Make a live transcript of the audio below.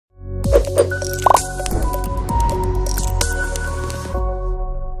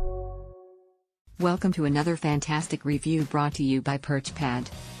Welcome to another fantastic review brought to you by PurchPad.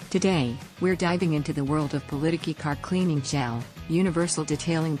 Today, we're diving into the world of PULIDIKI Car Cleaning Gel, Universal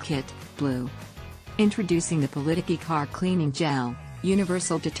Detailing Kit, Blue. Introducing the PULIDIKI Car Cleaning Gel,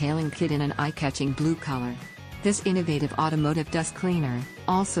 Universal Detailing Kit in an eye-catching blue color. This innovative automotive dust cleaner,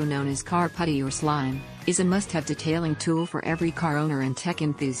 also known as car putty or slime, is a must-have detailing tool for every car owner and tech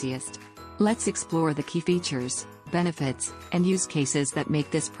enthusiast. Let's explore the key features, benefits, and use cases that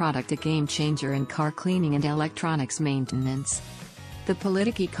make this product a game-changer in car cleaning and electronics maintenance. The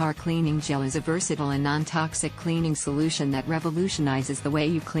PULIDIKI Car Cleaning Gel is a versatile and non-toxic cleaning solution that revolutionizes the way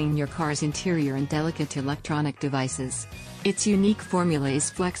you clean your car's interior and delicate electronic devices. Its unique formula is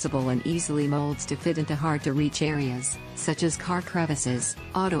flexible and easily molds to fit into hard-to-reach areas, such as car crevices,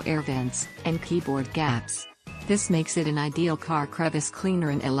 auto air vents, and keyboard gaps. This makes it an ideal car crevice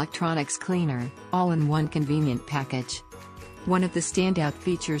cleaner and electronics cleaner, all in one convenient package. One of the standout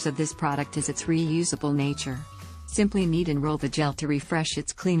features of this product is its reusable nature. Simply knead and roll the gel to refresh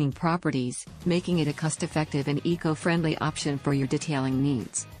its cleaning properties, making it a cost-effective and eco-friendly option for your detailing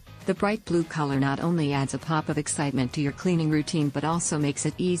needs. The bright blue color not only adds a pop of excitement to your cleaning routine but also makes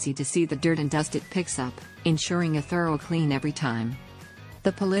it easy to see the dirt and dust it picks up, ensuring a thorough clean every time.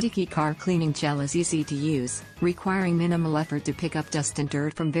 The PULIDIKI Car Cleaning Gel is easy to use, requiring minimal effort to pick up dust and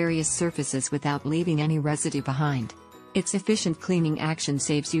dirt from various surfaces without leaving any residue behind. Its efficient cleaning action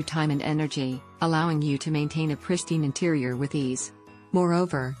saves you time and energy, allowing you to maintain a pristine interior with ease.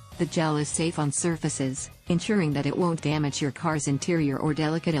 Moreover, the gel is safe on surfaces, ensuring that it won't damage your car's interior or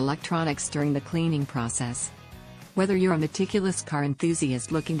delicate electronics during the cleaning process. Whether you're a meticulous car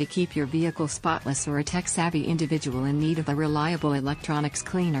enthusiast looking to keep your vehicle spotless or a tech-savvy individual in need of a reliable electronics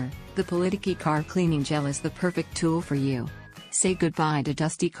cleaner, the PULIDIKI Car Cleaning Gel is the perfect tool for you. Say goodbye to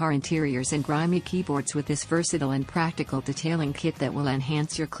dusty car interiors and grimy keyboards with this versatile and practical detailing kit that will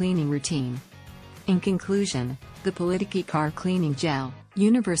enhance your cleaning routine. In conclusion, the PULIDIKI Car Cleaning Gel,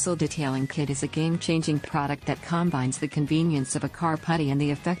 Universal Detailing Kit is a game-changing product that combines the convenience of a car putty and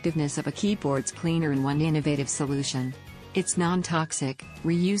the effectiveness of a keyboard's cleaner in one innovative solution. Its non-toxic,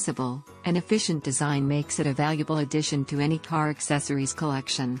 reusable, and efficient design makes it a valuable addition to any car accessories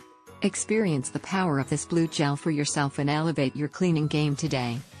collection. Experience the power of this blue gel for yourself and elevate your cleaning game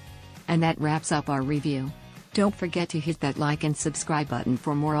today. And that wraps up our review. Don't forget to hit that like and subscribe button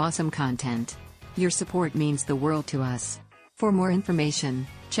for more awesome content. Your support means the world to us. For more information,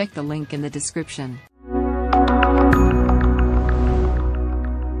 check the link in the description.